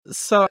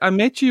So I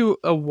met you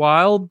a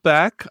while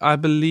back, I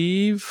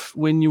believe,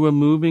 when you were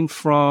moving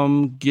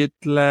from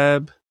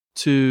GitLab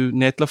to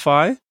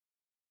Netlify,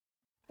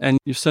 and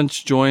you've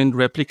since joined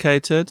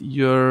Replicated.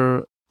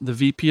 You're the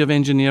VP of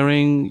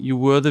engineering. You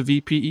were the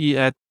VPE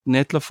at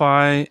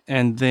Netlify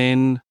and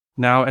then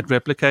now at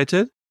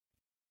Replicated.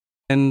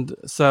 And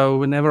so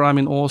whenever I'm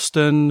in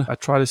Austin, I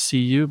try to see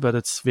you, but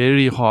it's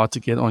very hard to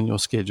get on your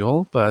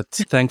schedule. But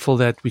thankful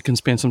that we can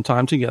spend some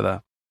time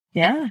together.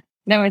 Yeah.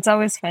 No, it's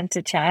always fun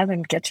to chat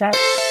and catch up.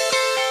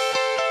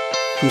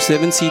 From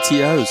 7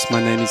 CTOs, my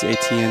name is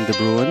Etienne De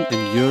Bruin,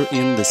 and you're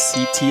in the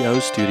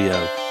CTO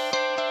studio.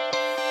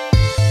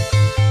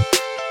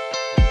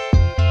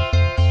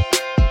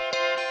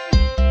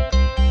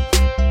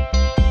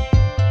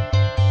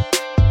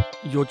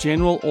 Your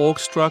general org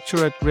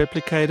structure at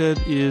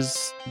Replicated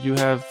is you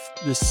have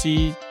the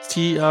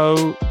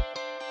CTO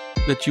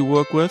that you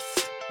work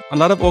with. A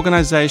lot of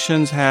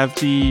organizations have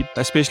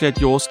especially at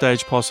your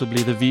stage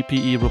possibly, the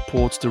VPE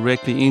reports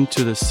directly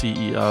into the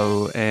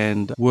CEO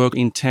and work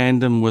in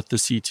tandem with the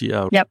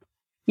CTO. Yep.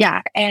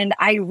 Yeah. And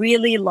I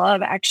really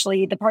love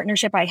actually the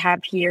partnership I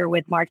have here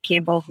with Mark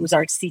Campbell, who's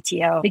our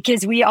CTO,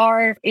 because we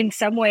are in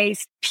some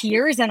ways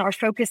peers and our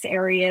focus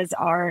areas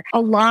are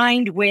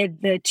aligned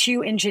with the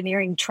two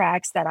engineering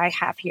tracks that I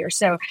have here.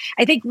 So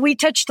I think we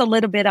touched a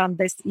little bit on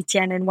this,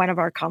 Etienne, in one of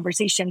our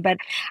conversations, but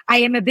I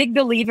am a big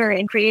believer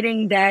in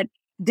creating that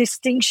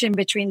distinction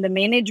between the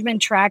management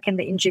track and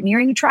the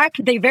engineering track.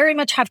 They very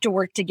much have to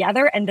work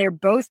together, and they're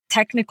both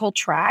technical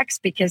tracks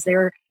because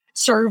they're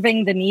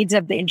serving the needs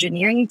of the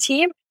engineering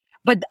team.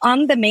 But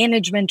on the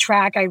management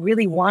track, I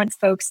really want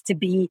folks to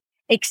be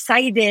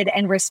excited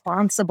and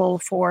responsible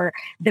for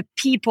the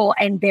people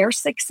and their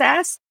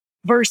success,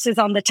 versus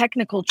on the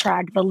technical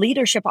track, the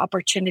leadership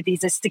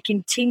opportunities is to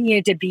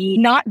continue to be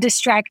not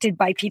distracted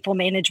by people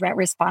management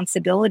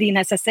responsibility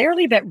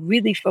necessarily, but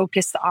really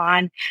focused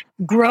on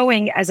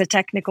growing as a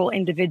technical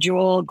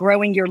individual,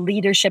 growing your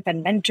leadership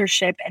and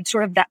mentorship, and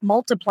sort of that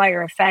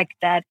multiplier effect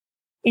that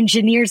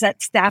engineers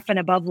at staff and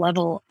above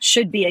level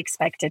should be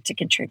expected to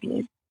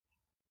contribute.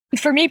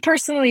 For me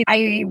personally,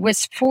 I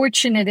was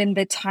fortunate in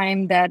the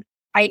time that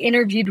I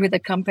interviewed with a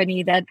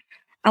company that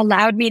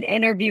allowed me to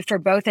interview for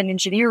both an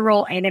engineer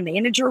role and a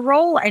manager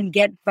role and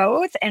get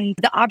both. And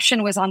the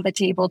option was on the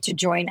table to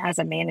join as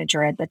a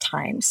manager at the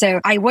time.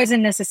 So I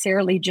wasn't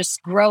necessarily just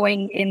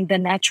growing in the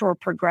natural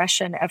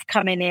progression of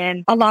coming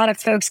in. A lot of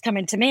folks come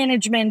into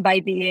management by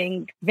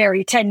being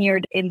very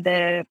tenured in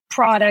the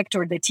product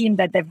or the team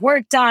that they've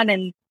worked on,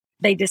 and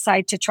they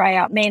decide to try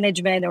out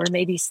management or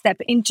maybe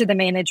step into the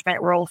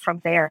management role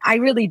from there. I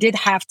really did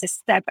have to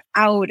step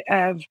out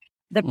of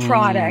the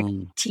product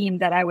team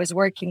that I was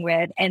working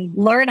with and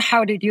learn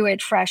how to do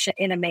it fresh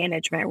in a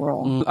management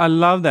role. I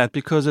love that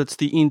because it's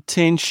the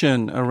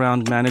intention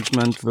around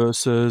management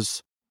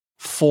versus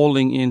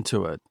falling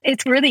into it.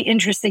 It's really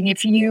interesting.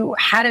 If you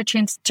had a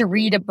chance to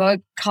read a book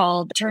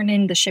called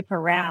Turning the Ship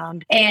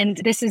Around, and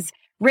this is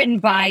written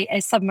by a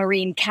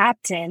submarine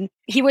captain,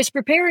 he was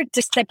prepared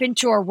to step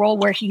into a role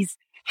where he's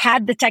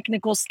had the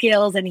technical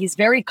skills and he's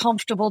very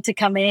comfortable to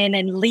come in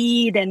and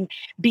lead and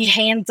be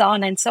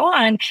hands-on and so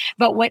on.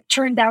 But what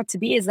turned out to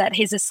be is that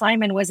his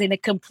assignment was in a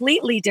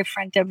completely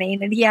different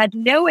domain and he had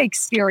no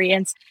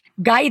experience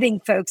guiding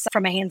folks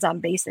from a hands-on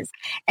basis.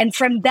 And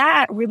from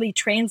that, really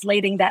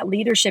translating that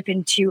leadership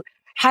into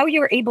how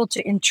you're able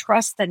to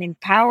entrust and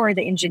empower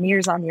the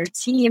engineers on your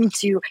team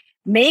to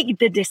make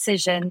the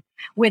decision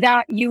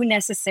without you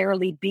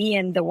necessarily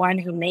being the one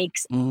who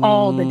makes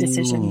all the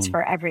decisions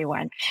for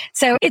everyone.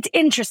 So it's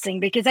interesting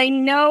because I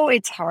know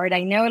it's hard.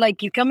 I know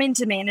like you come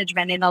into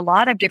management in a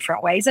lot of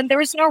different ways and there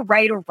is no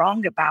right or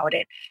wrong about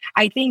it.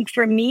 I think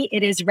for me,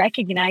 it is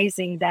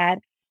recognizing that,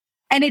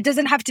 and it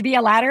doesn't have to be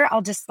a ladder.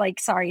 I'll just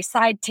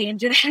side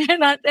tangent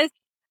about this.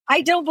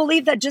 I don't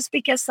believe that just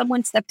because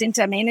someone stepped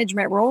into a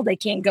management role, they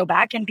can't go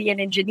back and be an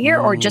engineer,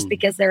 or just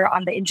because they're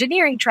on the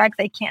engineering track,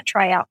 they can't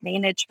try out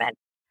management.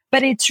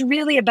 But it's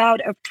really about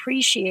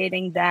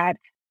appreciating that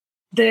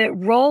the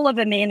role of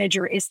a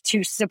manager is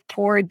to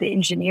support the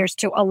engineers,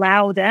 to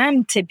allow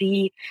them to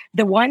be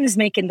the ones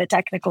making the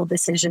technical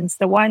decisions,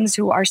 the ones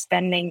who are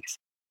spending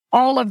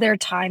all of their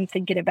time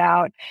thinking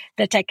about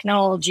the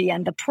technology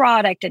and the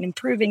product and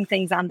improving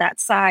things on that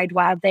side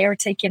while they're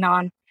taking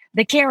on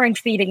the care and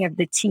feeding of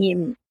the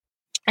team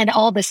and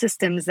all the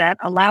systems that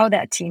allow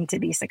that team to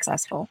be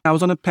successful. I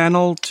was on a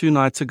panel 2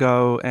 nights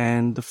ago,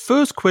 and the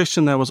first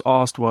question that was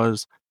asked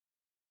was,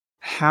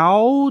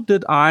 how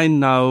did I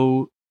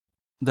know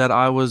that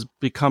I was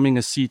becoming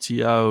a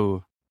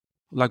CTO?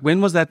 Like,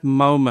 when was that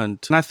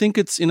moment? And I think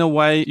it's in a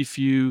way, if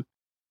you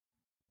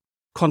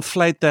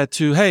conflate that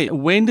to, hey,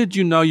 when did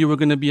you know you were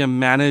going to be a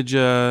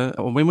manager,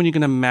 or when were you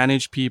going to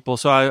manage people?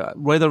 So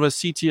whether a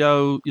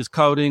CTO is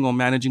coding or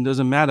managing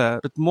doesn't matter,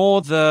 but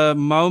more the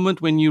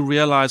moment when you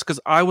realize, because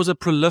I was a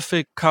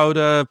prolific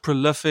coder,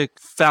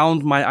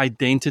 found my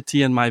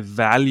identity and my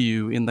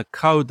value in the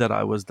code that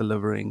I was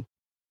delivering,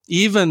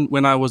 even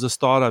when I was a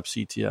startup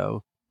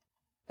CTO.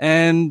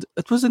 And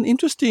it was an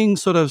interesting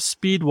sort of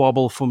speed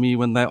wobble for me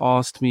when they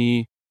asked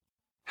me,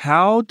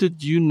 how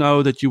did you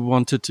know that you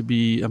wanted to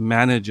be a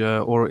manager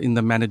or in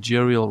the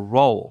managerial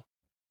role?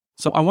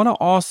 So I want to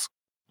ask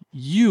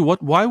you,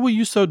 why were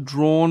you so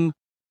drawn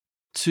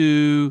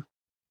to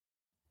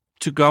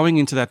going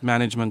into that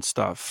management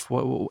stuff?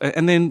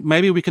 And then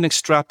maybe we can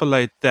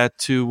extrapolate that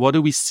to what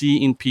do we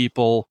see in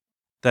people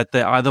that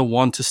they either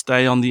want to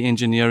stay on the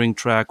engineering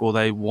track or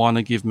they want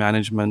to give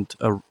management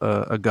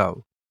a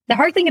go? The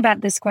hard thing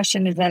about this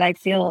question is that I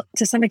feel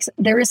to some extent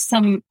there is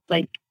some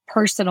like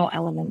personal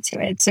element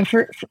to it. So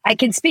I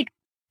can speak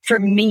for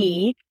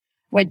me,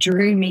 what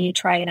drew me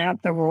trying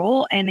out the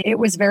role. And it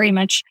was very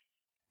much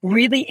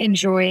really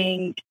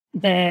enjoying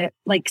the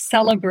like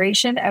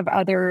celebration of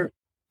other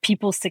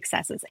people's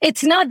successes.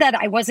 It's not that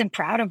I wasn't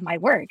proud of my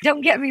work.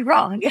 Don't get me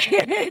wrong.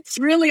 It's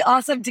really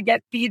awesome to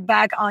get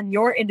feedback on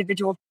your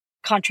individual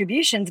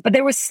contributions, but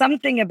there was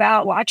something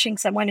about watching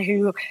someone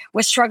who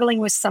was struggling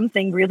with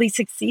something really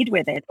succeed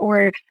with it,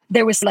 or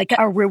there was like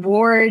a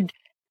reward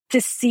to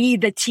see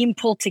the team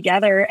pull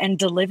together and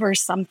deliver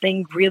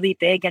something really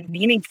big and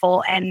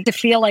meaningful, and to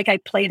feel like I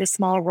played a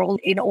small role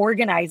in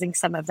organizing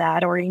some of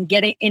that or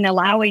in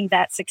allowing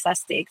that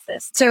success to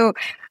exist. So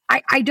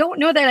I don't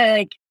know that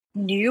I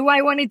knew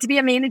I wanted to be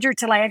a manager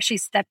till I actually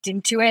stepped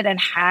into it and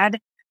had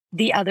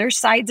the other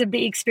sides of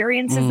the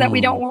experiences that we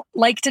don't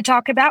like to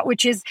talk about,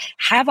 which is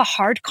have a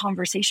hard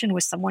conversation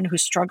with someone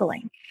who's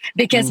struggling.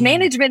 Because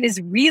management is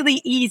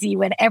really easy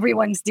when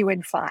everyone's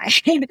doing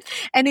fine.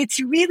 And it's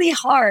really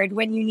hard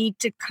when you need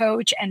to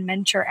coach and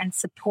mentor and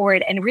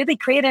support and really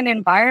create an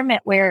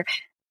environment where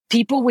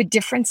people with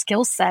different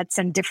skill sets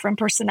and different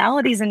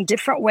personalities and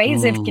different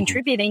ways of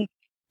contributing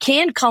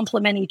can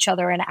complement each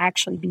other and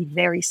actually be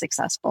very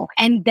successful.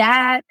 And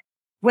that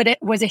it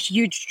was a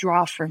huge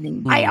draw for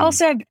me. I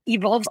also have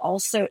evolved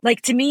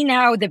like to me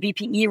now, the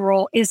VPE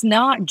role is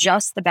not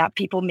just about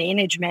people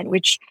management,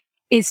 which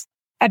is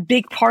a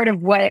big part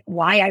of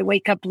why I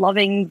wake up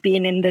loving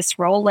being in this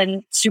role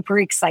and super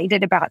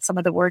excited about some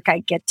of the work I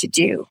get to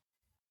do.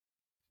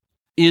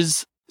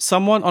 Is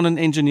someone on an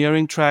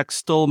engineering track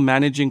still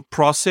managing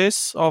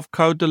process of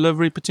code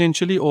delivery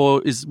potentially,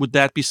 or would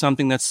that be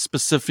something that's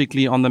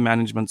specifically on the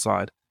management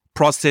side,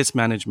 process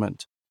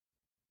management?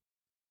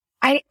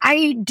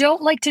 I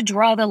don't like to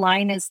draw the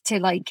line as to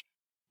like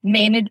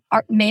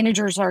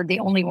managers are the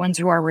only ones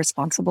who are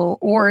responsible,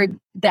 or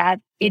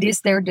that it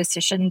is their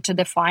decision to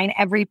define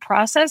every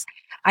process.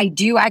 I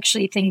do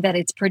actually think that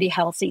it's pretty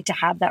healthy to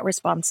have that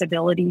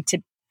responsibility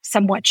to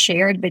somewhat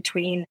shared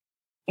between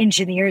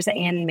engineers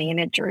and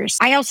managers.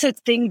 I also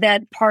think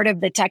that part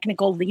of the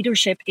technical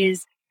leadership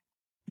is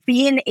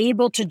being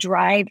able to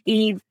drive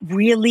a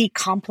really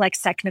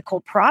complex technical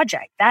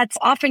project. That's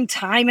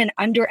oftentimes an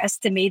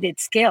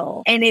underestimated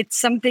skill. And it's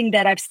something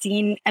that I've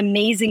seen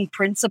amazing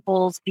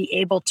principals be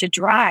able to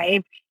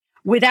drive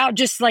without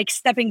just like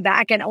stepping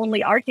back and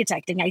only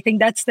architecting. I think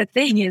that's the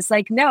thing is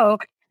like, no,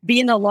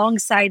 being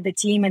alongside the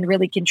team and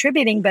really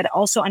contributing, but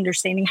also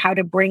understanding how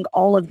to bring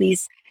all of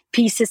these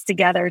pieces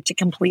together to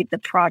complete the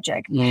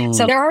project.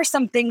 So there are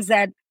some things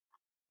that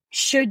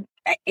should,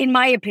 in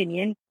my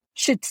opinion,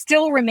 should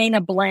still remain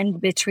a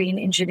blend between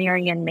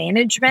engineering and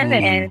management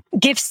and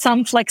give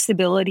some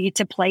flexibility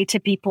to play to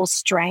people's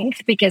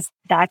strength, because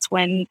that's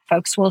when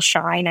folks will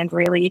shine and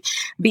really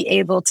be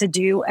able to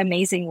do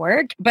amazing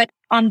work. But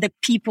on the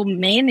people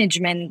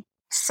management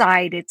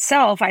side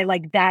itself, I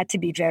like that to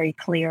be very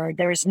clear.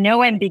 There's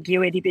no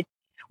ambiguity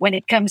when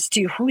it comes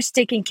to who's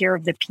taking care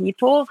of the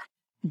people.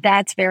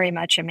 That's very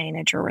much a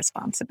manager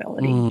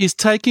responsibility. Is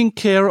taking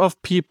care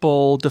of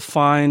people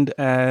defined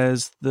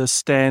as the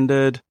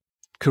standard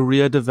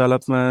career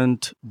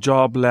development,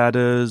 job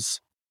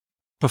ladders,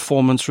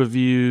 performance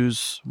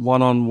reviews,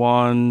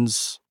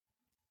 one-on-ones,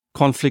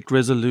 conflict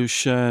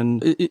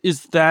resolution?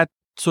 Is that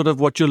sort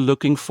of what you're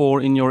looking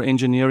for in your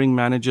engineering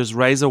managers?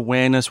 Raise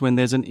awareness when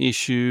there's an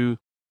issue,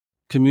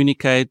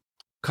 communicate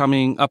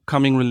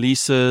upcoming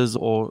releases,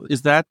 or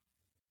is that,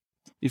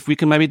 if we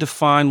can maybe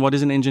define what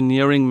is an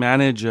engineering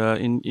manager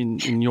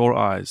in your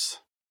eyes?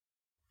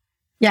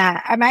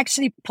 Yeah, I'm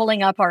actually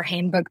pulling up our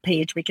handbook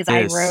page because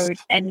yes. I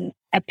wrote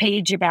a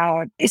page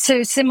about,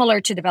 so similar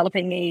to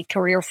developing a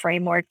career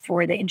framework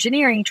for the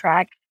engineering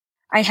track,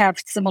 I have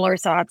similar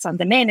thoughts on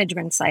the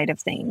management side of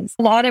things.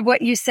 A lot of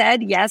what you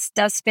said, yes,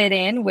 does fit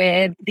in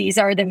with these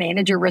are the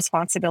manager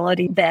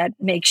responsibility that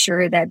make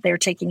sure that they're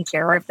taking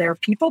care of their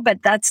people,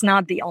 but that's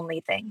not the only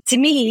thing. To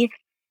me,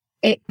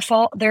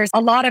 there's a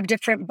lot of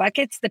different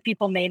buckets. The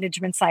people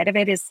management side of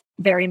it is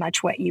very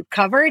much what you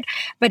covered.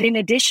 But in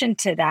addition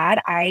to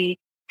that, I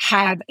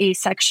have a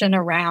section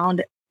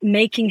around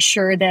making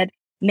sure that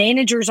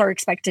managers are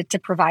expected to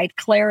provide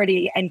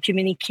clarity and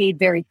communicate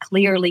very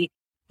clearly,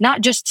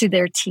 not just to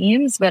their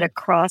teams, but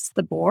across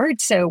the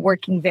board. So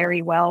working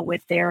very well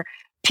with their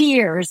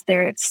peers,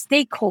 their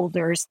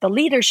stakeholders, the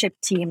leadership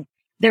team.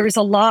 There is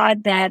a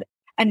lot that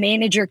a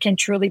manager can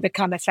truly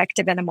become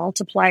effective and a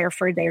multiplier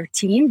for their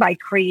team by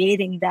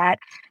creating that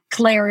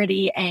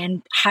clarity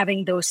and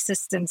having those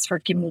systems for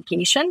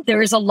communication.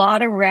 There is a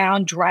lot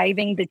around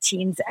driving the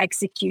team's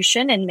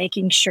execution and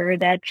making sure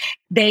that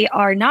they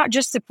are not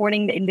just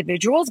supporting the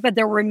individuals, but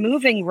they're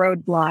removing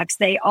roadblocks.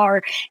 They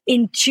are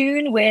in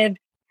tune with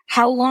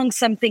how long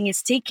something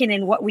is taken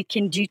and what we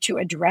can do to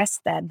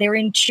address that. They're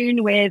in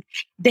tune with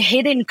the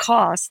hidden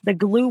costs, the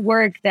glue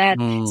work that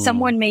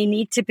someone may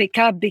need to pick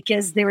up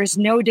because there is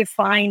no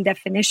defined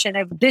definition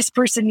of this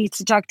person needs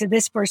to talk to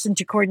this person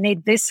to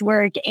coordinate this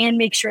work and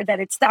make sure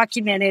that it's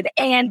documented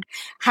and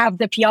have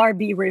the PR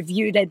be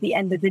reviewed at the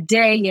end of the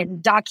day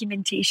and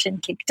documentation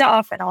kicked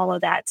off and all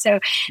of that. So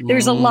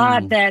there's a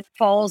lot that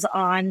falls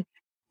on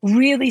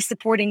really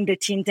supporting the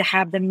team to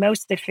have the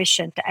most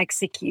efficient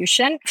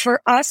execution for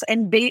us.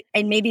 And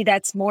maybe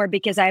that's more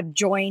because I've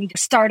joined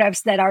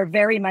startups that are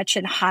very much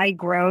in high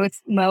growth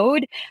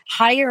mode,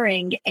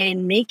 hiring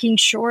and making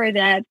sure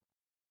that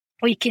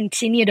we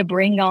continue to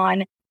bring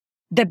on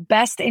the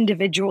best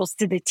individuals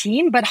to the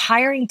team. But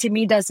hiring to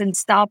me doesn't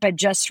stop at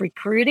just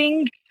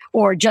recruiting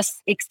or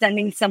just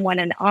extending someone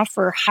an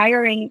offer.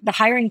 The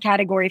hiring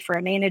category for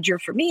a manager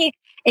for me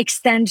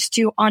extends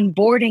to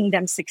onboarding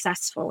them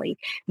successfully,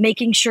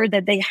 making sure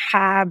that they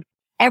have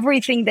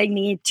everything they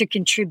need to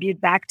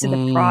contribute back to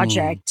the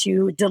project,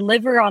 to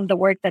deliver on the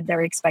work that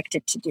they're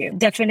expected to do.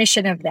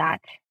 Definition of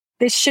that.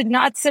 This should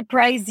not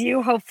surprise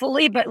you,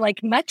 hopefully, but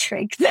like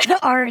metrics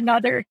are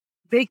another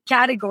big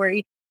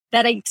category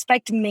that I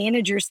expect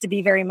managers to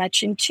be very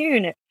much in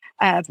tune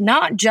of,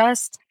 not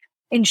just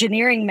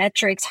engineering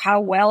metrics, how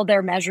well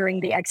they're measuring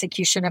the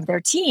execution of their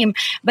team,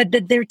 but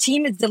that their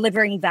team is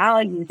delivering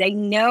value. They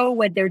know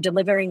what they're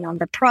delivering on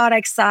the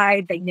product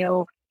side. They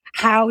know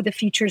how the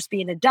features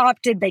being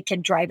adopted. They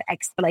can drive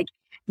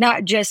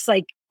not just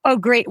like, oh,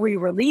 great, we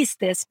released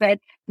this, but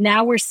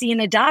now we're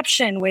seeing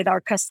adoption with our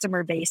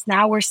customer base.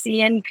 Now we're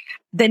seeing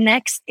the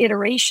next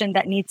iteration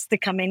that needs to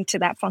come into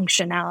that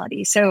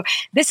functionality. So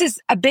this is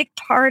a big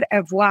part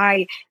of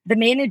why the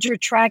manager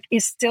track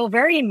is still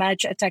very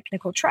much a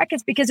technical track,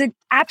 is because it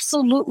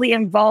absolutely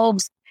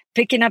involves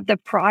picking up the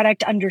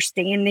product,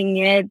 understanding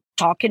it,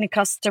 talking to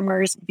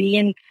customers,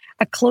 being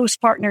a close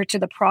partner to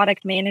the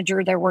product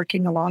manager they're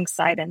working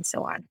alongside, and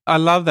so on. I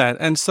love that.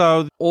 And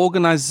so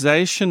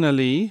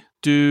organizationally,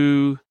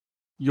 do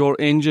your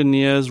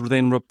engineers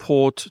then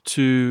report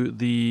to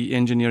the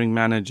engineering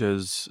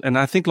managers? And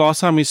I think last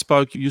time we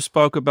spoke, you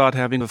spoke about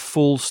having a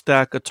full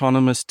stack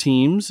autonomous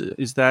teams.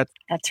 Is that?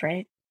 That's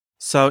right.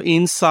 So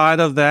inside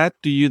of that,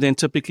 do you then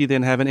typically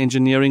then have an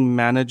engineering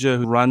manager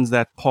who runs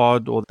that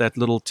pod or that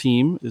little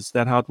team? Is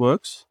that how it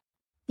works?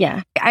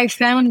 Yeah. I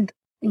found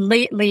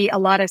lately a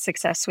lot of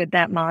success with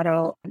that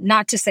model.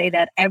 Not to say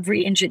that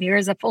every engineer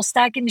is a full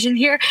stack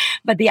engineer,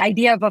 but the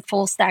idea of a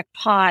full stack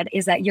pod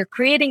is that you're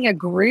creating a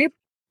group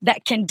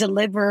that can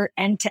deliver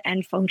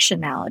end-to-end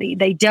functionality.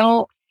 They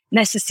don't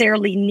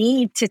necessarily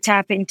need to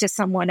tap into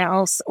someone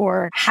else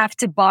or have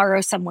to borrow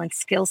someone's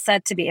skill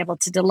set to be able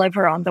to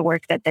deliver on the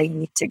work that they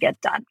need to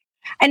get done.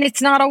 And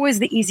it's not always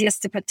the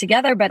easiest to put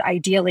together, but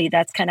ideally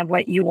that's kind of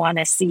what you want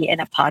to see in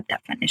a pod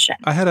definition.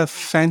 I had a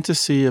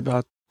fantasy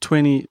about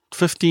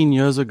 15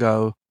 years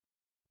ago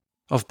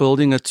of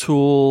building a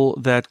tool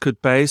that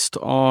could, based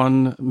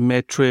on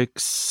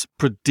metrics,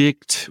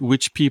 predict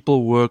which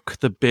people work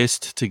the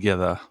best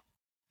together.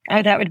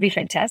 Oh, that would be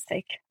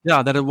fantastic.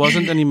 Yeah, that it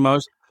wasn't an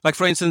emotion. Like,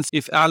 for instance,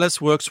 if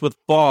Alice works with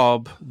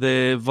Bob,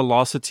 their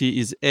velocity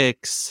is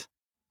X.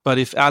 But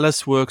if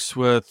Alice works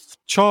with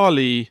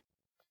Charlie,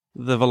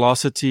 the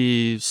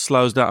velocity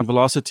slows down.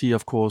 Velocity,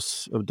 of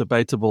course, a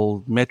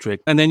debatable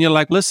metric. And then you're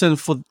like, listen,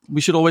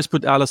 we should always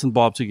put Alice and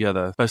Bob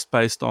together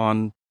based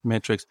on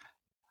metrics.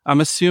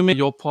 I'm assuming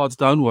your pods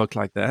don't work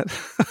like that.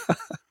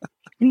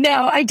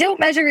 No, I don't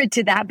measure it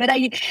to that, but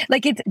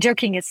it's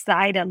joking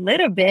aside a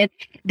little bit.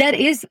 That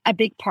is a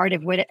big part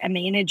of what a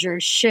manager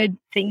should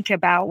think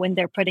about when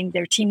they're putting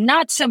their team,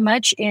 not so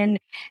much in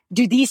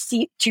do these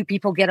two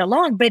people get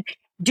along, but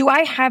do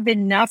I have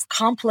enough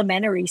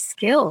complementary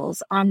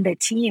skills on the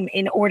team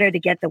in order to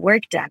get the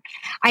work done?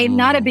 I am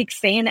not a big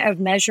fan of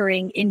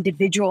measuring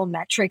individual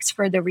metrics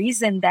for the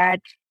reason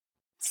that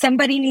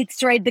somebody needs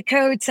to write the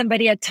code,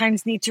 somebody at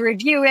times needs to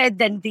review it,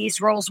 then these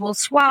roles will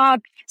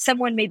swap.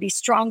 Someone may be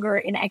stronger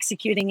in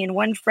executing in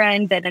one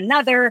front than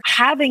another.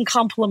 Having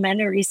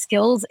complementary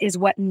skills is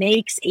what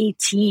makes a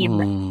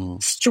team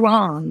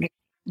strong.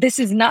 This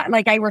is not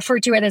like I refer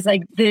to it as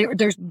like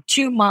there's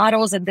two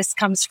models, and this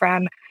comes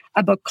from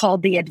a book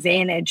called The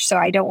Advantage. So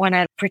I don't want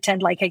to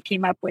pretend like I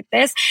came up with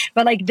this,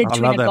 but like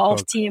between a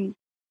golf team.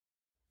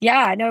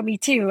 Yeah, no, me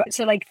too.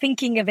 So like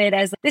thinking of it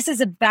as this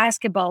is a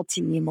basketball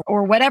team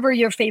or whatever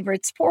your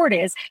favorite sport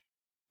is,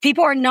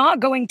 people are not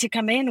going to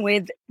come in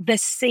with the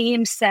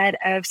same set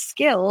of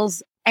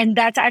skills. And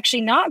that's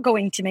actually not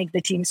going to make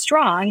the team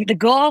strong. The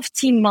golf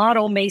team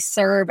model may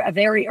serve a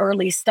very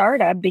early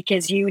startup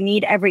because you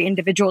need every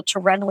individual to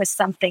run with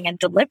something and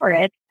deliver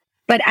it.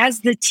 But as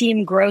the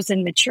team grows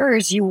and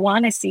matures, you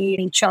want to see in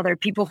each other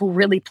people who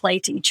really play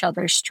to each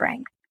other's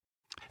strength.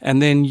 And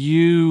then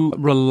you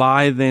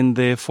rely then,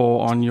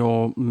 therefore, on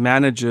your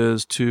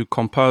managers to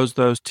compose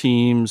those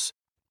teams,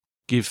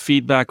 give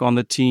feedback on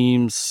the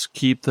teams,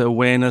 keep the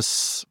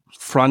awareness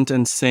front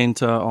and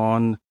center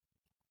on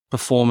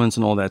performance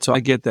and all that. So I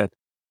get that.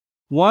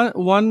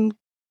 One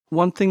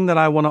thing that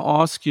I want to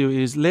ask you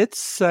is, let's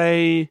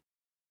say,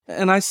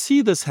 and I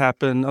see this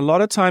happen, a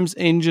lot of times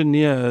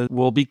engineers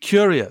will be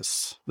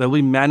curious. They'll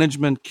be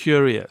management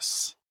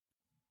curious.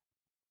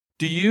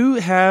 Do you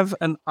have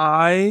an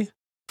eye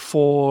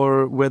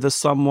for whether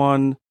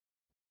someone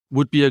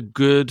would be a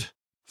good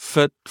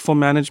fit for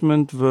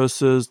management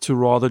versus to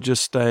rather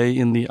just stay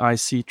in the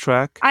IC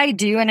track? I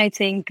do. And I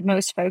think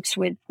most folks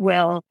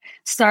will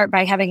start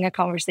by having a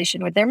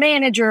conversation with their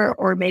manager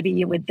or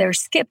maybe with their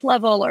skip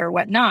level or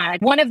whatnot.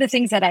 One of the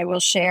things that I will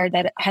share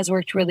that has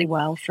worked really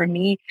well for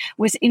me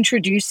was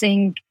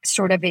introducing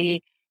sort of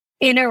a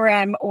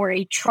interim or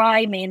a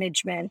try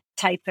management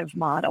type of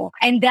model.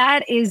 And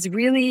that is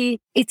really,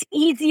 it's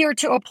easier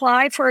to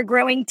apply for a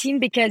growing team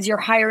because you're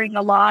hiring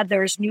a lot.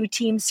 There's new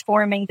teams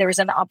forming. There's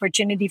an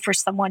opportunity for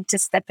someone to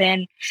step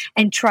in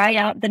and try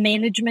out the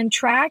management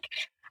track.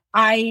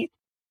 I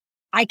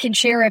can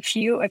share a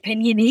few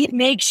opinions.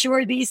 Make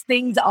sure these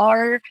things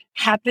are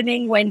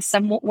happening when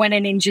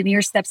an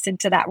engineer steps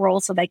into that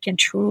role so they can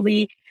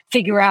truly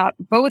figure out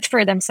both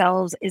for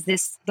themselves, is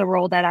this the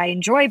role that I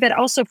enjoy, but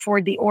also for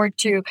the org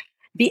to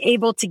be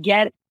able to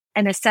get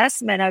an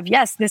assessment of,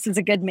 yes, this is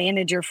a good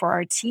manager for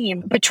our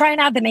team. But trying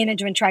out the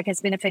management track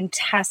has been a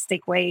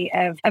fantastic way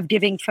of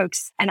giving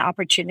folks an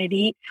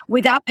opportunity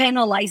without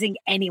penalizing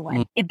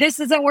anyone. If this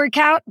doesn't work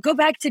out, go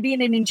back to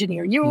being an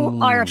engineer.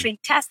 You are a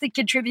fantastic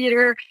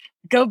contributor.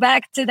 Go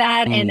back to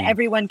that and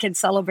everyone can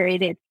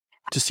celebrate it.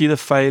 To see the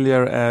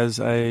failure as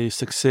a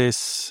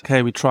success.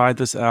 Okay, we tried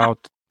this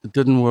out. It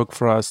didn't work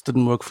for us.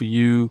 Didn't work for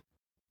you.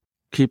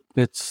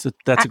 That's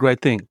a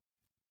great thing.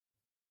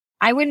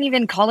 I wouldn't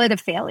even call it a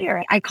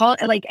failure. I call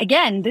it, like,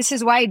 again, this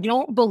is why I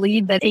don't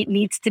believe that it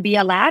needs to be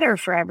a ladder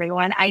for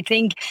everyone. I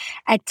think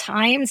at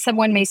times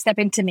someone may step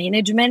into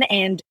management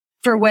and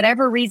for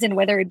whatever reason,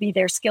 whether it be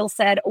their skill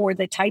set or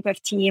the type of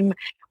team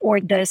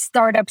or the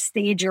startup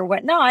stage or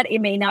whatnot,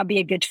 it may not be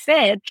a good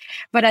fit.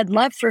 But I'd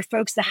love for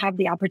folks to have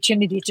the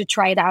opportunity to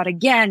try it out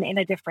again in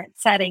a different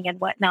setting and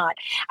whatnot.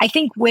 I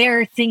think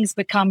where things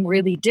become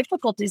really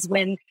difficult is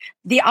when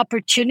the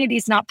opportunity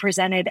is not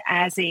presented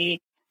as a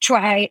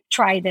try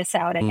this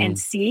out and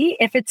see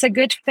if it's a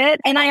good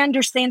fit. And I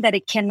understand that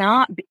it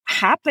cannot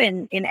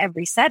happen in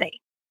every setting.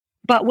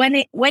 But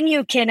when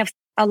you can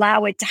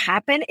allow it to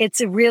happen, it's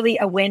really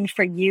a win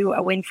for you,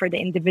 a win for the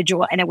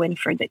individual, and a win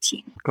for the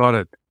team. Got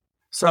it.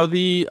 So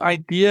the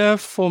idea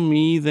for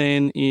me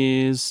then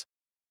is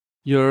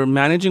you're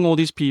managing all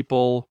these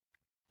people.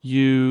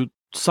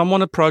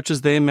 Someone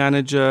approaches their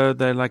manager.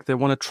 They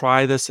want to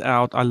try this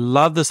out. I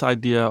love this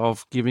idea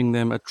of giving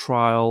them a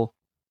trial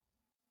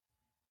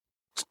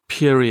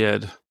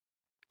period.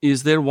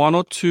 Is there one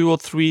or two or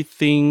three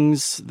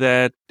things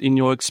that, in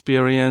your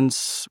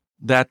experience,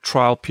 that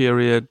trial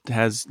period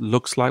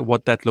looks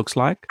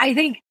like? I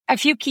think a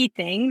few key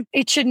things.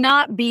 It should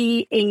not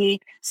be a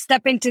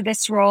step into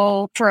this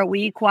role for a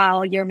week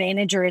while your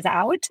manager is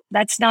out.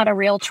 That's not a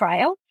real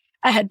trial.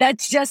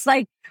 That's just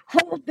like,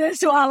 hold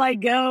this while I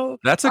go.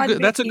 That's a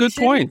good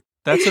point.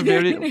 That's a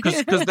very,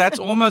 because that's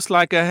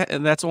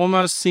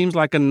almost seems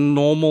like a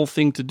normal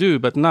thing to do,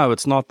 but no,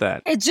 it's not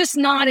that. It's just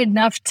not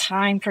enough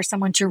time for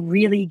someone to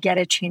really get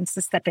a chance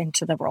to step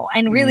into the role.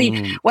 And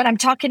really what I'm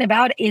talking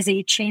about is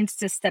a chance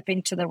to step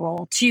into the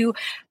role, to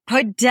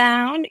put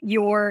down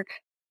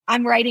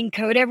I'm writing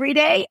code every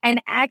day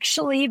and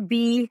actually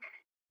be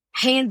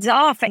hands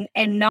off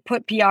and not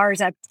put PRs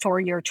up for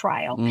your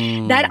trial.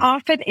 That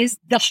often is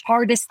the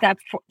hardest step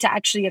to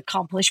actually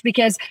accomplish,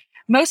 because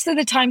most of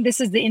the time, this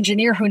is the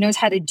engineer who knows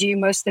how to do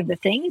most of the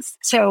things.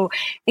 So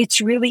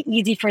it's really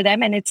easy for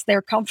them, and it's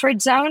their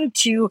comfort zone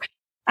to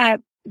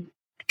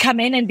come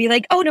in and be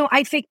like, oh, no,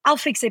 I'll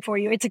fix it for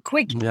you. It's a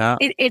quick,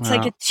 it's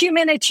like a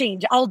 2-minute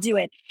change. I'll do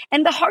it.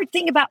 And the hard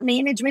thing about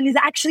management is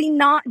actually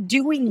not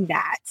doing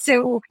that.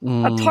 So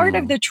a part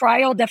of the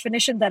trial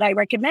definition that I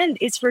recommend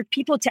is for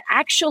people to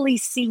actually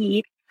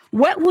see,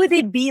 what would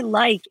it be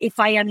like if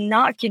I am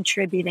not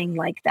contributing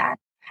like that?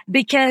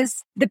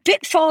 Because the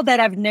pitfall that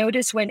I've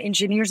noticed when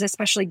engineers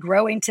especially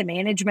grow into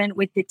management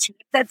with the team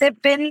that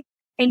they've been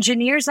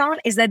engineers on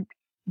is that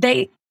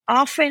they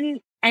often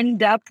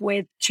end up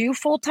with 2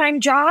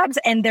 full-time jobs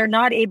and they're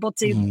not able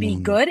to be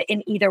good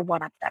in either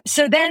one of them.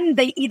 So then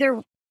they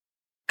either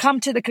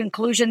come to the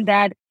conclusion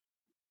that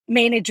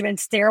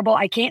management's terrible,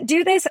 I can't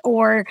do this,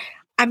 or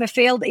I'm a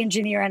failed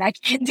engineer and I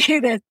can't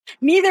do this.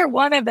 Neither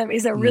one of them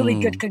is a really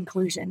good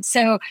conclusion.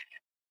 So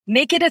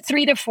make it a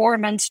 3 to 4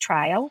 months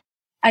trial.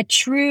 A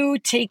true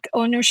take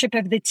ownership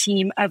of the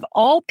team, of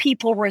all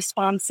people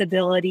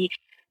responsibility.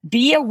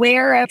 Be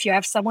aware of, if you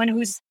have someone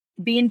who's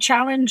being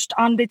challenged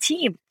on the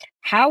team,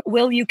 how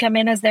will you come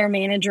in as their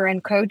manager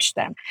and coach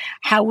them?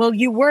 How will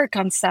you work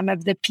on some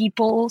of the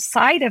people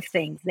side of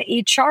things,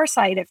 the HR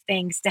side of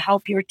things, to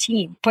help your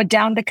team? Put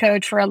down the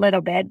code for a little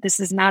bit. This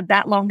is not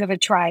that long of a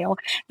trial,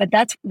 but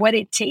that's what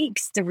it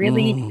takes to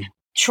really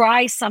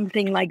try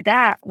something like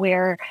that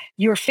where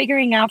you're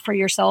figuring out for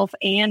yourself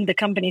and the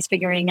company's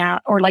figuring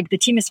out, or like the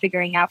team is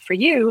figuring out for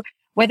you,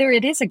 whether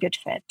it is a good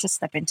fit to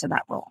step into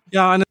that role.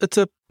 Yeah, and it's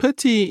a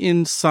pity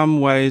in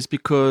some ways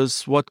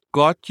because what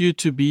got you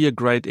to be a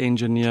great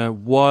engineer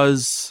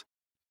was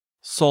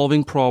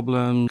solving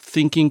problems,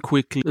 thinking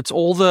quickly. It's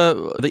all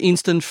the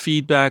instant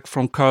feedback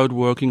from code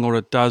working or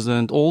it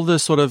doesn't, all the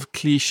sort of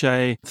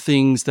cliche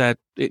things that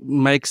it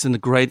makes a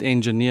great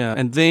engineer.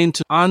 And then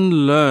to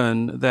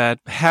unlearn that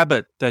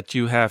habit that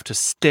you have to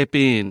step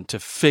in, to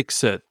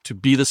fix it, to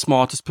be the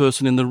smartest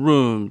person in the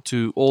room,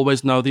 to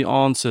always know the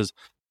answers.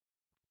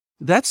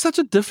 That's such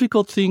a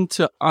difficult thing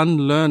to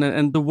unlearn.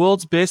 And the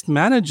world's best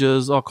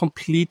managers are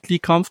completely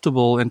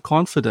comfortable and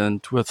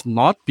confident with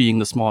not being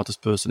the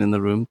smartest person in the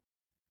room,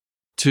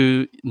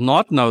 to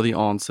not know the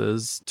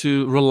answers,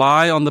 to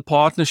rely on the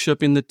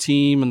partnership in the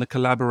team and the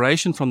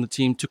collaboration from the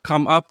team to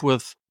come up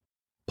with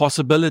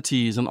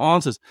possibilities and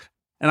answers.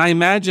 And I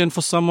imagine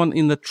for someone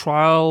in the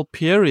trial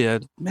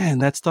period, man,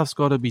 that stuff's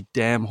got to be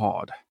damn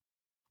hard.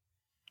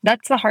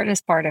 That's the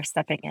hardest part of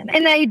stepping in.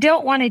 And I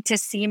don't want it to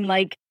seem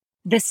like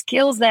the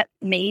skills that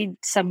made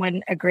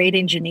someone a great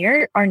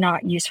engineer are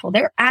not useful.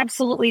 They're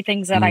absolutely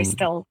things that I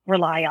still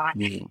rely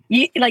on.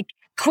 Like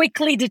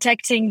quickly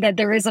detecting that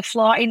there is a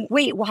flaw in,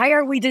 wait, why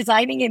are we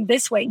designing in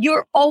this way?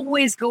 You're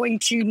always going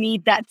to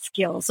need that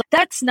skill. So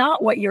that's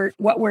not what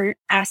we're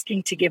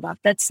asking to give up.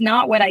 That's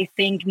not what I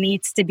think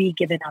needs to be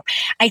given up.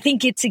 I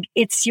think it's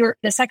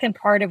the second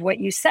part of what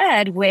you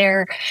said,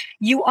 where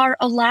you are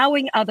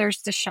allowing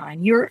others to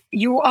shine.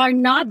 You are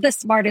not the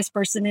smartest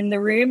person in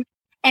the room.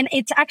 And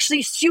it's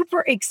actually super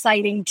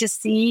exciting to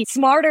see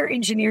smarter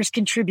engineers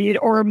contribute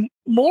or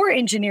more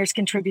engineers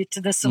contribute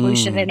to the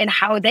solution and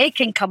how they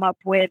can come up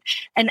with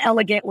an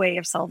elegant way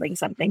of solving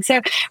something.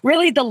 So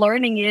really the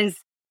learning is,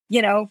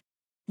 you know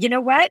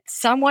what?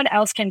 Someone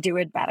else can do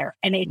it better.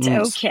 And it's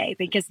okay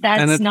because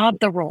that's not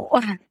the role.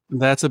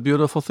 That's a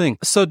beautiful thing.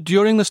 So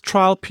during this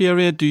trial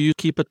period, do you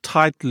keep a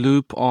tight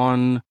loop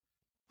on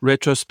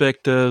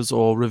retrospectives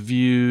or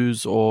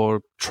reviews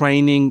or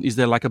training? Is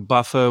there like a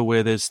buffer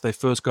where they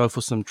first go for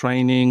some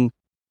training,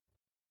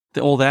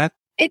 all that?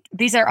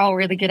 These are all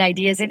really good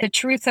ideas. And the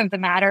truth of the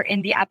matter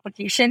in the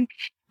application,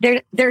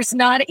 there's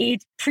not a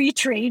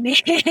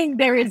pre-training.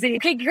 There is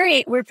okay,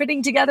 great, we're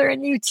putting together a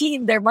new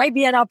team. There might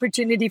be an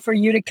opportunity for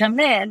you to come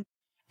in.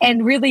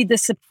 And really the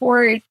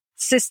support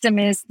system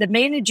is the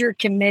manager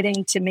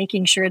committing to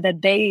making sure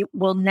that they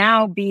will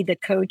now be the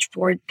coach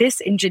for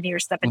this engineer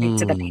stepping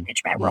into the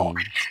management role.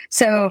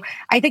 So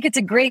I think it's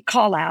a great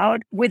call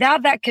out.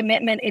 Without that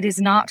commitment, it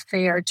is not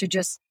fair to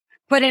just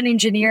put an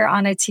engineer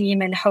on a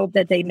team and hope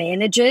that they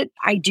manage it.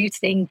 I do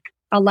think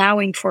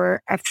allowing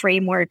for a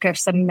framework of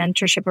some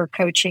mentorship or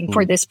coaching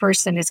for this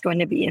person is going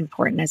to be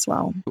important as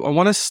well. I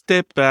want to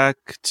step back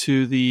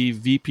to the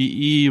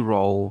VPE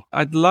role.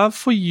 I'd love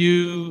for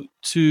you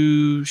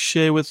to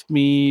share with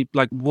me,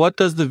 like, what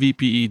does the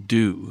VPE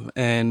do?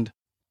 And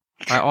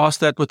I ask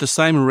that with the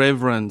same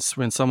reverence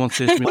when someone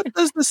says to me, what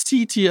does the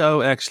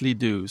CTO actually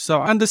do? So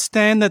I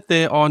understand that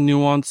there are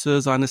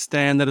nuances. I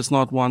understand that it's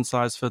not one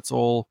size fits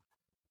all.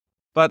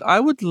 But I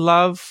would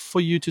love for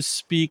you to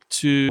speak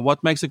to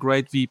what makes a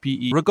great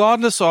VPE,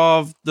 regardless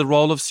of the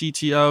role of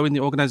CTO in the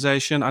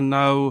organization. I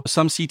know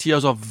some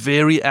CTOs are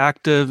very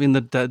active in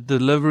the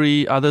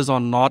delivery. Others are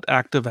not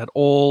active at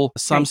all.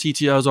 Some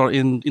CTOs are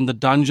in the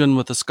dungeon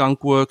with the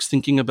skunk works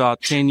thinking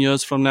about 10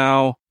 years from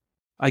now.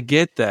 I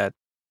get that.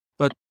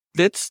 But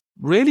let's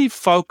really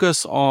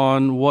focus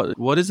on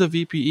what is a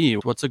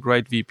VPE? What's a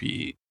great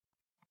VPE?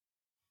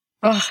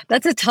 Oh,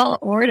 that's a tall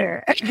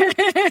order.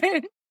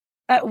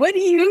 What do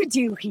you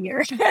do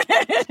here?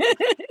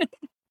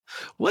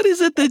 What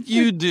is it that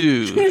you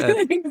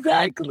do?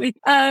 Exactly.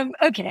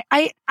 Okay.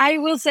 I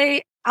will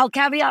say, I'll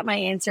caveat my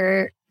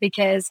answer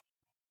because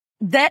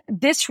that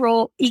this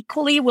role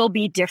equally will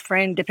be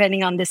different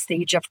depending on the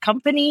stage of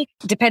company,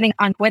 depending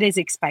on what is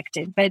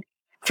expected. But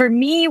for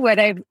me, what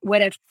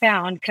I've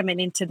found coming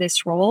into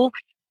this role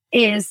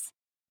is,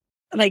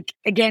 like,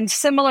 again,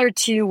 similar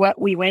to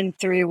what we went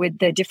through with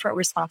the different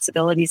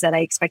responsibilities that I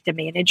expect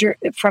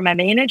from a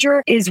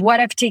manager, is what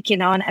I've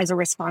taken on as a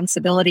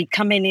responsibility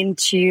coming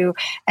into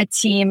a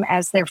team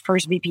as their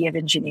first VP of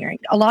engineering.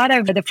 A lot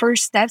of the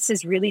first steps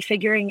is really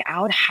figuring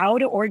out how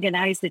to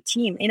organize the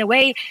team. In a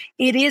way,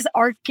 it is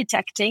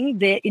architecting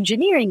the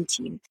engineering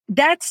team.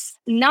 That's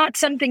not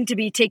something to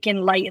be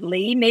taken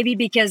lightly, maybe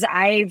because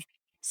I've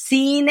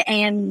seen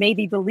and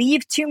maybe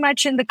believe too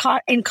much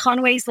in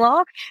Conway's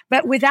law,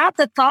 but without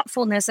the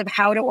thoughtfulness of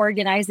how to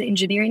organize the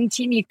engineering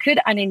team, you could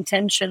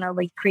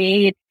unintentionally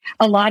create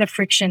a lot of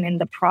friction in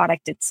the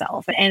product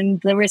itself.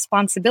 And the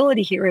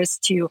responsibility here is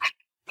to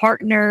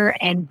partner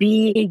and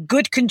be a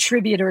good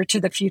contributor to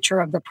the future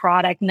of the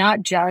product,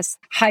 not just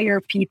hire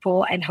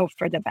people and hope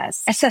for the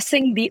best.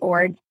 Assessing the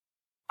org,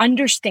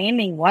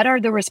 understanding what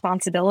are the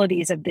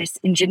responsibilities of this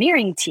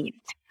engineering team.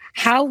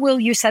 How will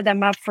you set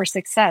them up for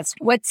success?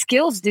 What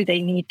skills do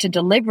they need to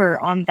deliver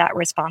on that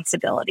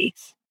responsibility?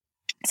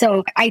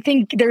 So I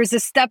think there's a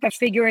step of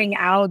figuring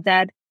out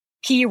that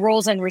key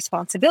roles and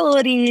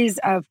responsibilities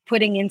of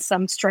putting in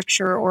some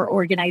structure or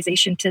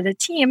organization to the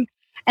team.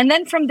 And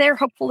then from there,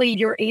 hopefully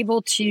you're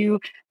able to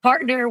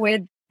partner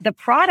with the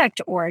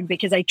product org,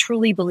 because I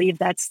truly believe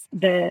that's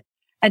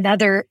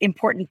another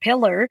important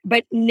pillar,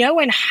 but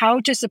knowing how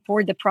to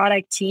support the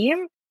product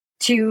team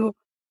to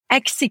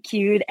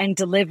execute and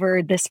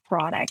deliver this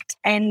product.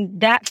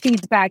 And that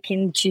feeds back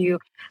into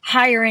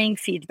hiring,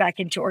 feeds back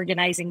into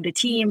organizing the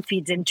team,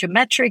 feeds into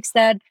metrics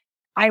that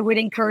I would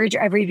encourage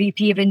every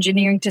VP of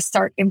engineering to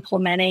start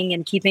implementing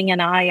and keeping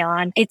an eye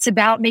on. It's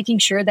about making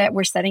sure that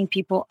we're setting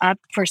people up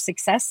for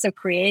success. So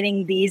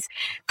creating these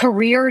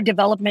career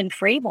development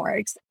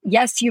frameworks.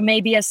 Yes, you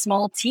may be a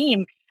small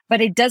team,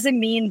 but it doesn't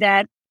mean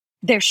that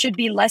there should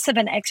be less of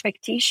an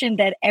expectation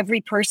that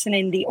every person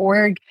in the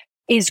org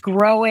is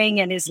growing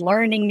and is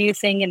learning new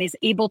thing and is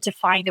able to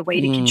find a way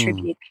to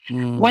contribute.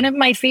 One of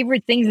my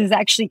favorite things is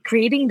actually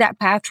creating that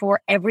path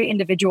for every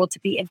individual to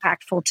be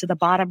impactful to the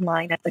bottom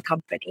line of the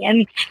company.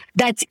 And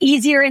that's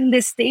easier in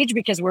this stage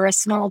because we're a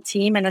small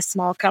team and a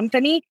small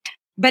company,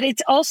 but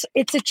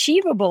it's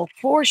achievable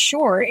for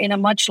sure in a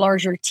much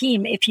larger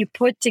team if you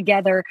put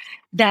together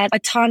that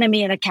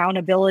autonomy and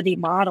accountability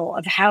model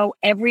of how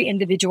every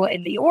individual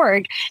in the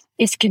org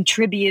is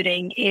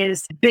contributing,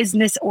 is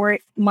business or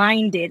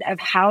minded,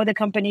 of how the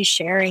company's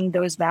sharing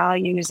those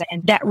values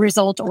and that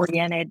result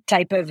oriented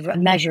type of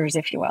measures,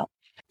 if you will.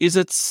 Is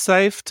it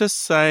safe to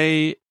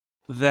say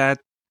that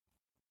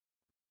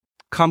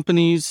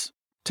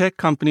tech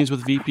companies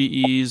with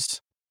VPEs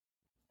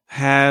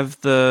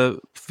have the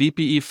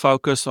VPE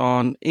focus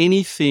on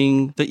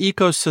anything, the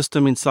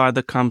ecosystem inside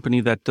the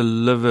company that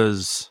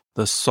delivers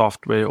the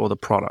software or the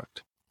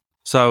product?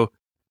 So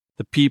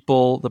the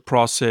people, the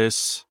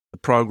process, the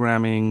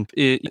programming.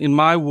 In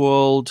my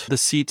world, the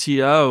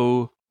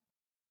CTO,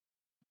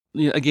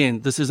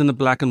 again, this isn't a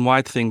black and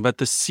white thing, but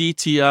the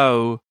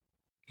CTO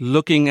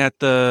looking at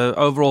the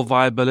overall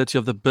viability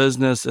of the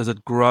business as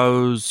it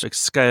grows,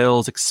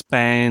 scales,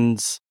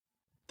 expands,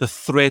 the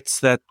threats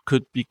that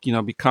could be,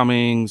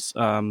 becoming,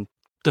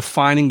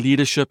 defining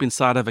leadership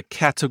inside of a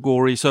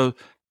category. So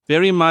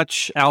very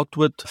much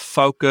outward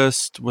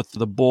focused with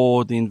the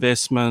board, the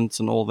investments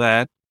and all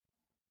that.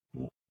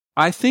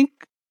 I think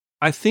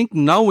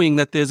knowing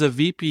that there's a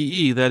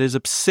VPE that is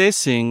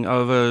obsessing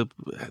over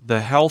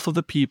the health of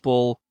the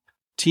people,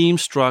 team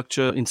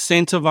structure,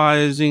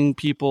 incentivizing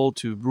people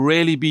to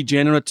really be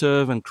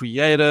generative and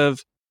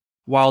creative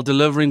while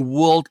delivering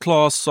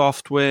world-class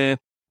software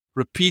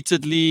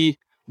repeatedly,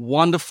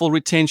 wonderful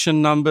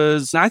retention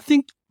numbers. I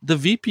think the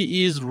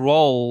VPE's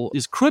role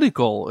is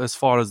critical as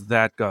far as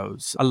that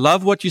goes. I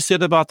love what you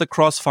said about the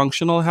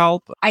cross-functional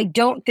help. I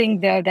don't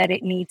think, though, that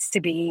it needs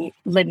to be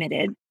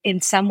limited in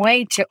some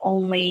way to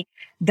only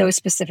those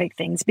specific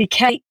things,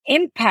 because the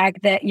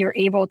impact that you're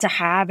able to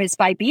have is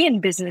by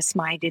being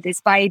business-minded,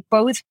 is by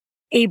both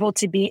able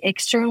to be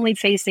externally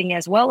facing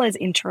as well as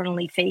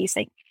internally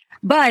facing.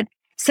 But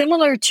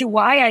similar to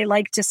why I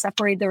like to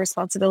separate the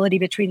responsibility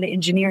between the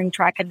engineering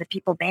track and the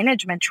people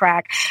management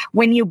track,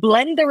 when you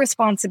blend the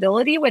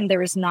responsibility, when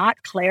there is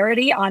not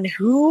clarity on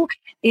who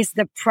is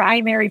the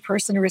primary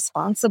person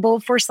responsible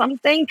for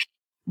something,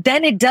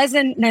 then it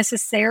doesn't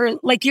necessarily,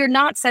 you're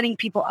not setting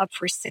people up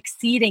for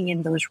succeeding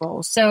in those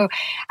roles. So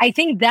I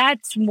think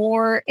that's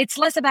more, it's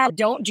less about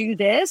don't do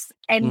this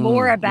and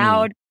more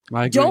about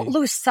don't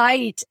lose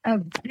sight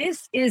of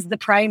this is the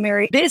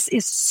primary. This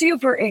is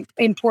super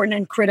important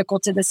and critical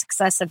to the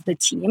success of the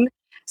team.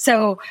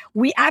 So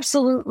we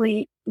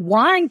absolutely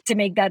want to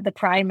make that the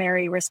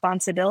primary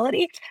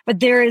responsibility.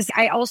 But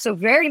I also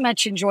very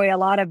much enjoy a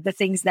lot of the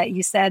things that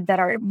you said that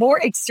are more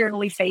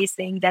externally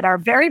facing, that are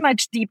very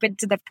much deep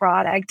into the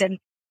product. And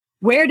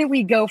where do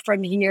we go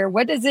from here?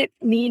 What does it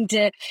mean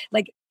to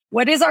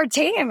what is our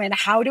TAM and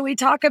how do we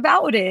talk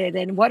about it?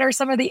 And what are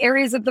some of the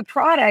areas of the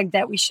product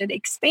that we should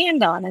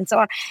expand on? And so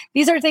on.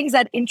 These are things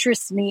that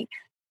interest me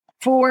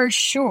for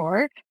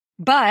sure,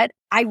 but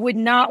I would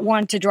not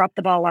want to drop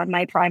the ball on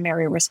my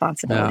primary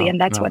responsibility. And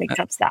that's what it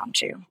comes down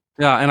to.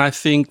 Yeah, and I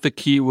think the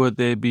key word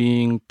there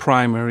being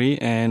primary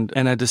and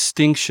a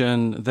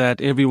distinction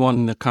that everyone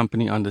in the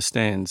company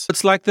understands.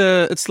 It's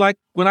like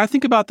when I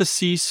think about the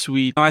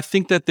C-suite, I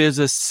think that there's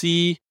a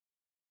C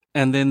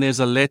and then there's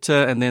a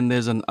letter, and then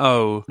there's an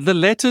O. The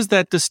letters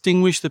that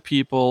distinguish the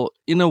people,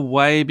 in a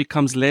way,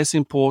 becomes less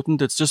important.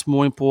 It's just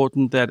more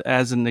important that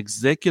as an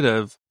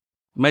executive,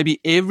 maybe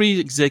every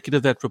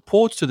executive that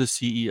reports to the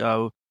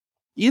CEO,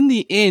 in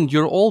the end,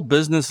 you're all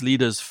business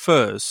leaders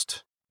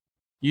first.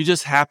 You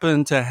just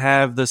happen to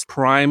have this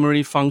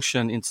primary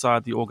function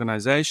inside the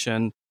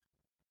organization.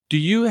 Do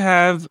you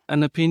have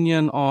an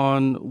opinion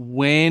on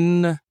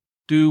when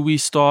do we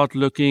start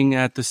looking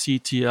at the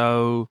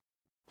CTO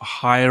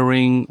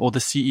hiring or the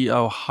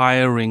CEO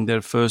hiring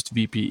their first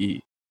VPE?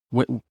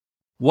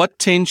 What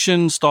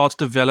tension starts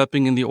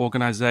developing in the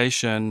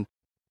organization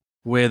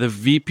where the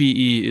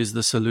VPE is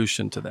the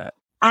solution to that?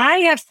 I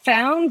have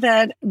found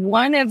that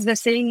one of the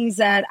things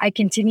that I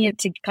continue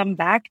to come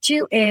back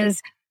to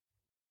is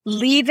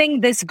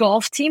leaving this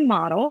golf team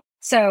model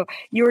So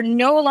you're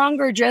no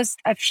longer just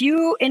a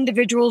few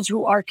individuals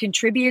who are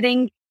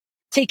contributing,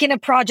 taking a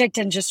project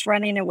and just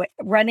running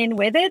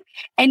with it.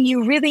 And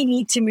you really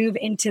need to move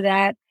into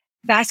that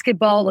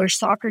basketball or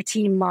soccer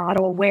team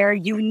model where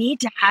you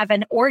need to have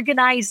an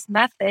organized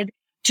method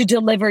to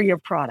deliver your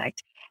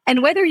product.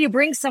 And whether you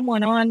bring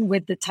someone on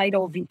with the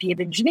title VP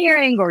of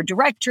engineering or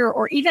director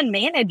or even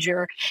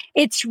manager,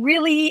 it's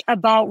really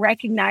about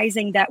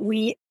recognizing that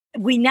we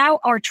now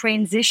are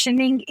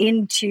transitioning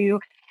into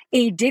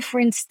a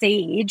different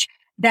stage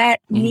that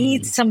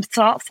needs some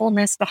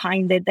thoughtfulness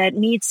behind it, that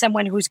needs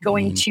someone who's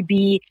going to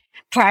be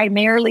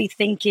primarily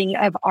thinking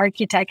of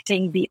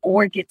architecting the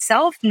org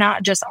itself,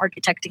 not just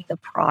architecting the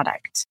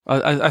product.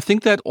 I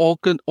think that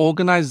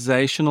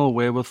organizational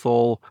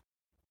wherewithal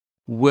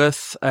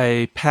with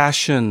a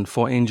passion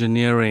for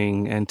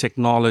engineering and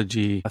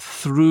technology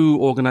through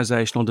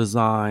organizational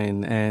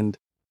design and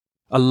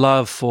a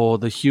love for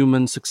the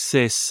human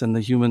success and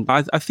the human,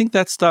 I think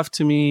that stuff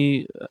to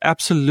me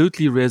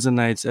absolutely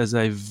resonates as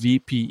a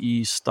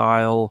VPE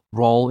style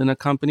role in a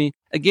company.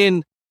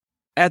 Again,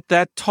 at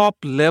that top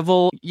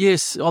level,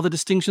 yes, are the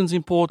distinctions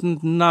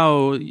important?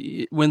 No.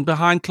 When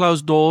behind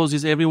closed doors,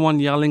 is everyone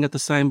yelling at the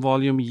same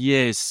volume?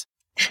 Yes.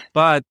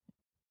 But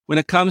when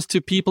it comes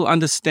to people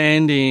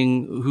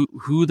understanding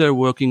who they're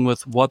working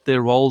with, what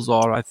their roles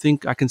are, I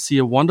think I can see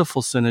a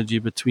wonderful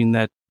synergy between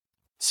that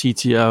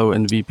CTO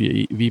and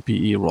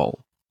VPE role.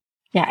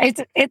 Yeah,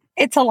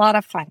 it's a lot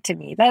of fun to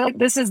me.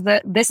 This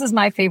is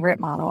my favorite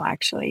model,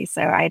 actually.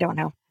 So I don't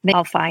know. Maybe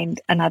I'll find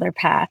another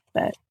path,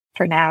 but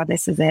for now,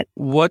 this is it.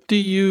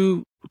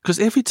 Because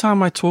every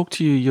time I talk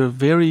to you, you're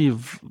very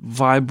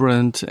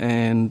vibrant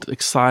and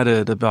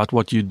excited about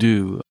what you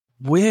do.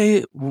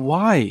 Why?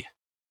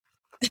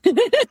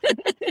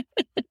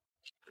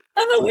 I'm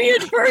a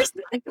weird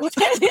person.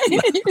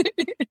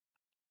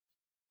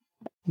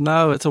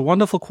 No, it's a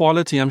wonderful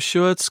quality. I'm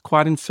sure it's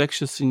quite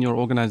infectious in your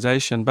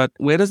organization, but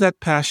where does that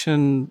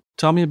passion,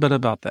 tell me a bit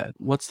about that.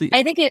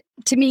 I think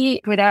to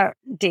me, without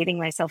dating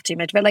myself too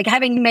much, but like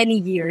having many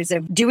years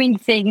of doing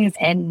things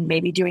and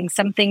maybe doing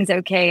some things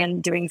okay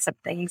and doing some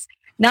things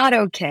not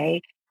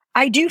okay,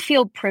 I do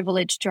feel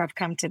privileged to have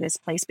come to this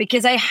place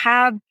because I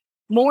have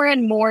more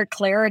and more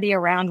clarity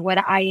around what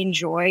I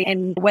enjoy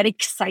and what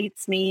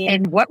excites me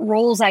and what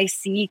roles I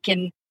seek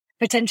and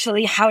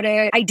potentially how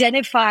to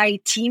identify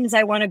teams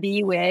I want to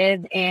be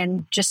with.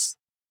 And just,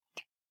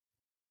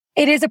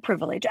 it is a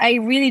privilege. I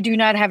really do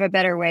not have a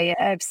better way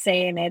of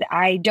saying it.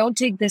 I don't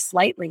take this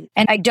lightly.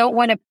 And I don't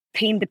want to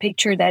paint the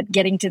picture that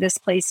getting to this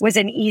place was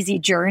an easy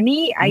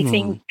journey. I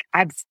think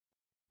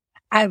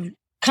I've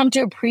come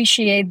to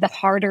appreciate the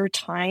harder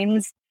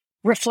times.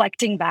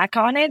 Reflecting back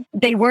on it,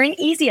 they weren't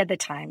easy at the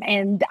time.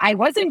 And I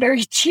wasn't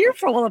very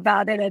cheerful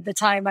about it at the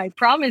time. I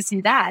promise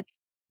you that.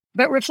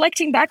 But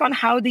reflecting back on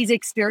how these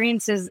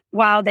experiences,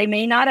 while they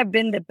may not have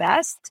been the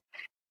best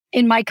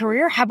in my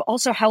career, have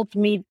also helped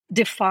me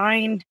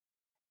define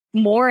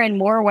more and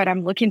more what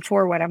I'm looking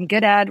for, what I'm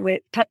good at,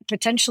 with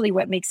potentially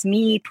what makes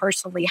me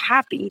personally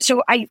happy.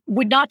 So I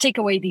would not take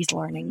away these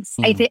learnings.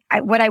 I think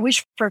what I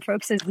wish for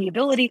folks is the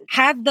ability to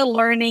have the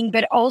learning,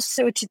 but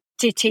also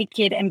to take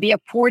it and be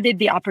afforded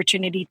the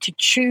opportunity to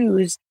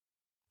choose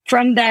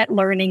from that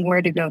learning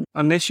where to go.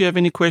 Unless you have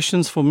any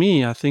questions for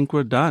me, I think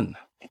we're done.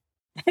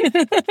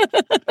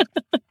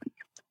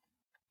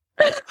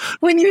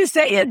 When you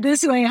say it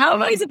this way, how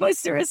am I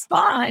supposed to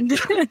respond?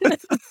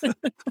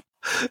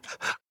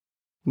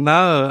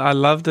 No, I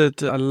loved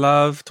it. I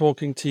love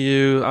talking to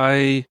you.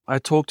 I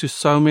talk to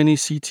so many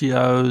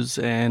CTOs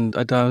and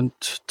I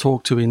don't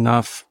talk to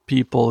enough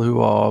people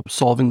who are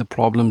solving the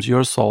problems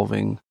you're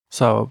solving.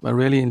 So I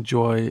really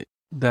enjoy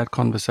that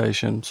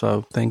conversation.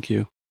 So thank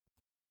you.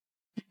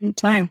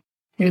 Time.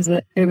 It was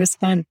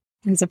fun.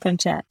 It was a fun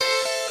chat.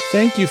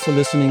 Thank you for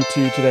listening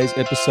to today's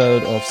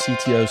episode of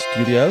CTO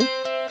Studio.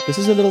 This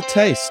is a little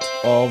taste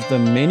of the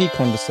many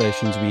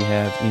conversations we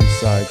have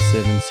inside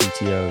 7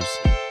 CTOs.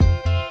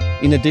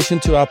 In addition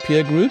to our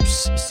peer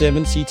groups,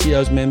 7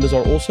 CTOs members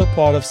are also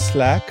part of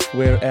Slack,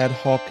 where ad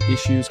hoc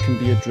issues can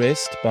be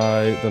addressed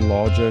by the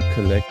larger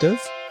collective.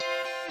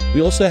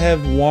 We also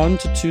have 1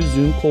 to 2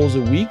 Zoom calls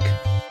a week,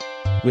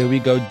 where we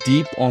go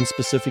deep on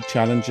specific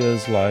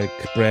challenges like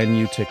brand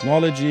new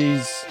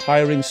technologies,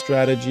 hiring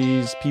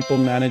strategies, people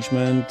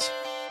management,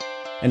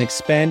 and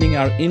expanding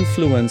our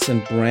influence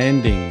and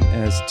branding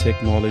as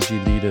technology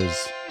leaders.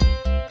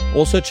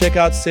 Also check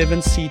out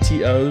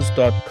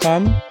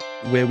 7ctos.com,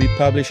 where we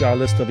publish our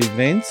list of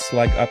events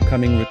like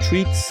upcoming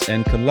retreats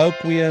and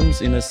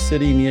colloquiums in a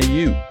city near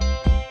you.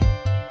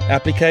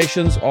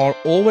 Applications are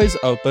always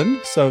open,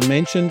 so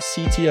mention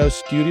CTO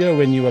Studio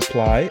when you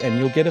apply and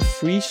you'll get a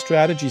free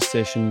strategy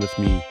session with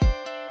me.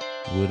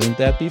 Wouldn't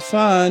that be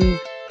fun?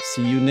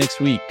 See you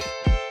next week.